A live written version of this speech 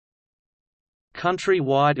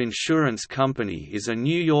Countrywide Insurance Company is a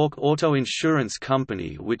New York auto insurance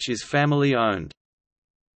company which is family-owned.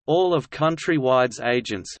 All of Countrywide's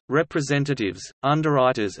agents, representatives,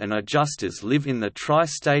 underwriters and adjusters live in the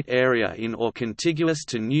tri-state area in or contiguous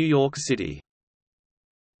to New York City.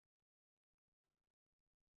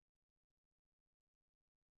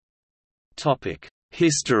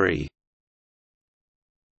 History.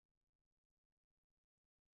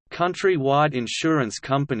 Countrywide Insurance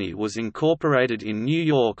Company was incorporated in New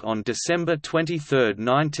York on December 23,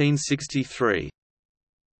 1963.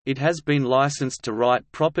 It has been licensed to write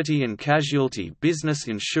property and casualty business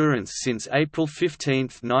insurance since April 15,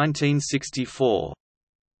 1964.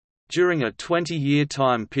 During a 20-year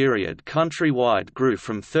time period, Countrywide grew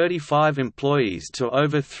from 35 employees to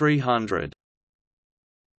over 300.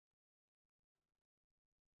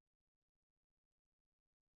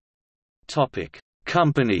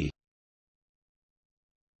 Company.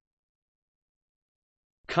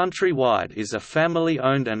 Countrywide is a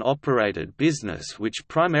family-owned and operated business which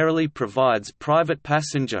primarily provides private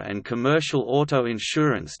passenger and commercial auto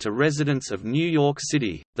insurance to residents of New York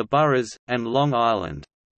City, the boroughs, and Long Island.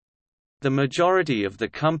 The majority of the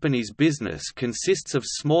company's business consists of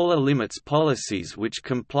smaller limits policies which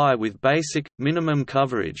comply with basic, minimum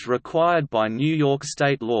coverage required by New York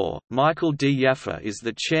state law. Michael D. Yaffa is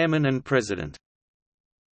the chairman and president.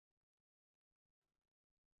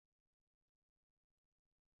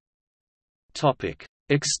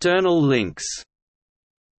 External links.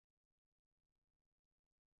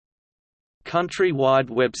 Countrywide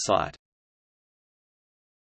website.